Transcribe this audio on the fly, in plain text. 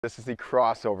This is the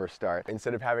crossover start.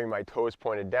 Instead of having my toes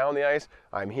pointed down the ice,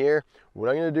 I'm here. What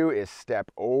I'm gonna do is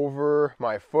step over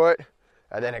my foot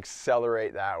and then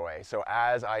accelerate that way. So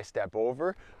as I step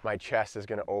over, my chest is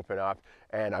gonna open up,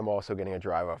 and I'm also getting a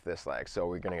drive off this leg. So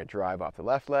we're gonna get drive off the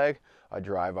left leg, a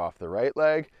drive off the right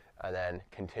leg, and then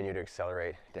continue to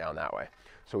accelerate down that way.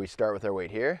 So we start with our weight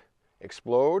here,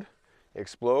 explode,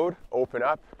 explode, open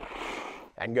up,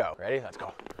 and go. Ready? Let's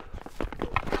go.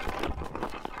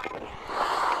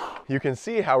 You can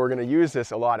see how we're going to use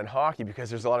this a lot in hockey because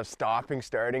there's a lot of stopping,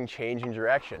 starting, changing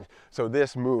direction. So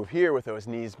this move here with those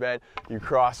knees bent, you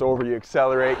cross over, you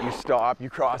accelerate, you stop, you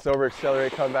cross over,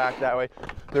 accelerate, come back that way.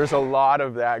 There's a lot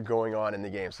of that going on in the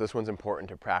game. So this one's important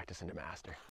to practice and to master.